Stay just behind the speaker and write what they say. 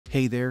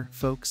Hey there,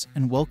 folks,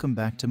 and welcome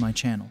back to my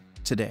channel.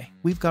 Today,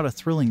 we've got a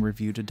thrilling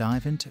review to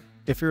dive into.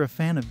 If you're a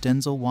fan of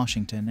Denzel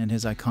Washington and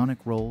his iconic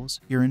roles,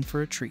 you're in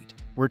for a treat.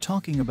 We're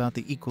talking about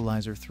The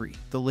Equalizer 3,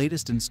 the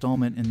latest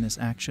installment in this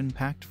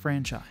action-packed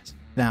franchise.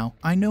 Now,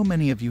 I know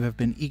many of you have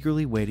been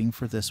eagerly waiting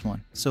for this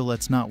one, so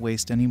let's not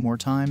waste any more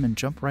time and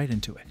jump right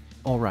into it.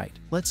 Alright,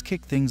 let's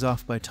kick things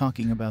off by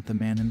talking about the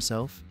man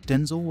himself,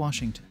 Denzel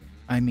Washington.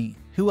 I mean,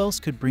 who else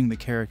could bring the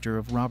character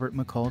of Robert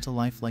McCall to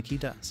life like he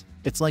does?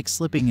 It's like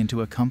slipping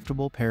into a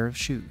comfortable pair of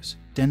shoes.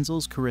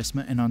 Denzel's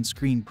charisma and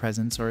on-screen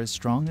presence are as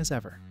strong as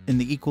ever. In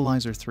The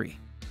Equalizer 3,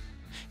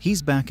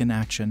 he's back in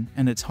action,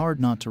 and it's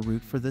hard not to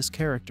root for this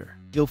character.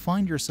 You'll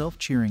find yourself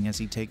cheering as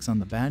he takes on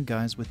the bad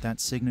guys with that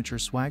signature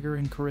swagger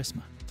and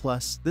charisma.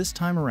 Plus, this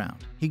time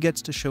around, he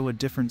gets to show a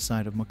different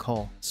side of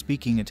McCall,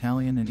 speaking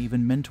Italian and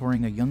even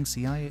mentoring a young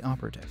CIA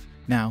operative.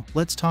 Now,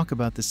 let's talk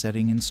about the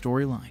setting and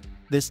storyline.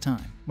 This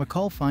time,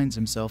 McCall finds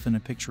himself in a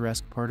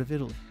picturesque part of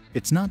Italy.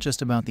 It's not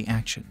just about the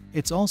action,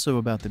 it's also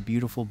about the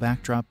beautiful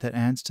backdrop that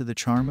adds to the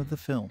charm of the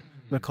film.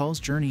 McCall's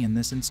journey in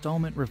this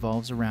installment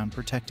revolves around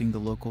protecting the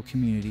local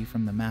community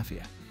from the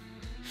mafia,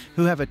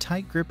 who have a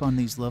tight grip on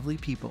these lovely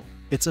people.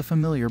 It's a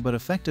familiar but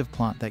effective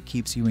plot that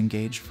keeps you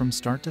engaged from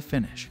start to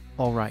finish.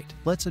 Alright,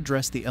 let's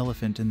address the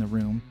elephant in the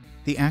room,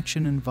 the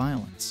action and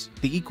violence.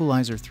 The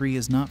Equalizer 3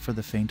 is not for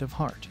the faint of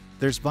heart.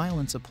 There's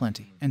violence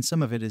aplenty, and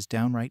some of it is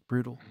downright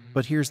brutal.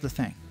 But here's the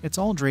thing, it's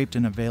all draped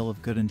in a veil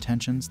of good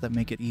intentions that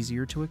make it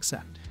easier to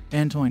accept.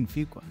 Antoine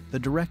Fuqua, the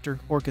director,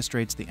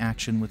 orchestrates the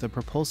action with a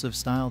propulsive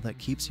style that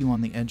keeps you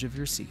on the edge of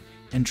your seat.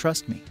 And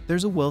trust me,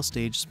 there's a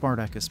well-staged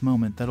Spartacus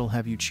moment that'll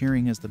have you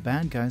cheering as the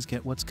bad guys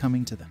get what's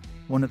coming to them.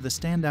 One of the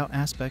standout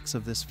aspects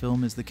of this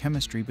film is the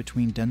chemistry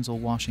between Denzel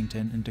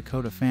Washington and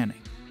Dakota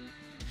Fanning,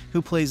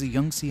 who plays a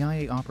young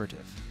CIA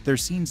operative. Their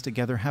scenes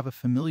together have a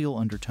familial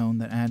undertone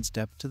that adds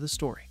depth to the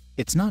story.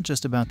 It's not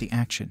just about the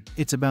action,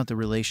 it's about the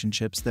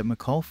relationships that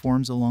McCall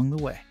forms along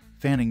the way.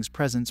 Fanning's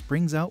presence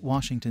brings out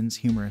Washington's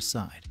humorous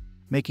side,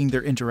 making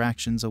their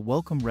interactions a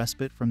welcome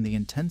respite from the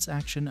intense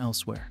action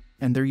elsewhere.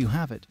 And there you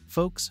have it,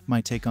 folks,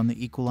 my take on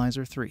The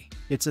Equalizer 3.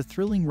 It's a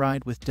thrilling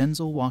ride with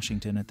Denzel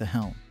Washington at the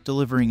helm,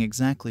 delivering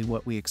exactly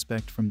what we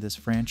expect from this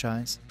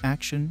franchise: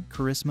 action,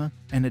 charisma,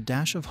 and a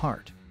dash of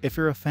heart. If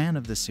you're a fan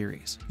of the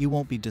series, you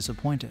won't be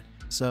disappointed.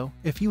 So,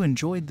 if you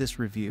enjoyed this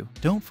review,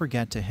 don't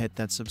forget to hit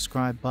that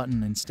subscribe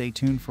button and stay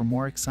tuned for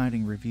more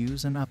exciting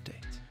reviews and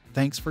updates.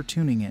 Thanks for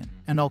tuning in,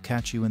 and I'll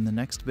catch you in the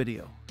next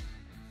video.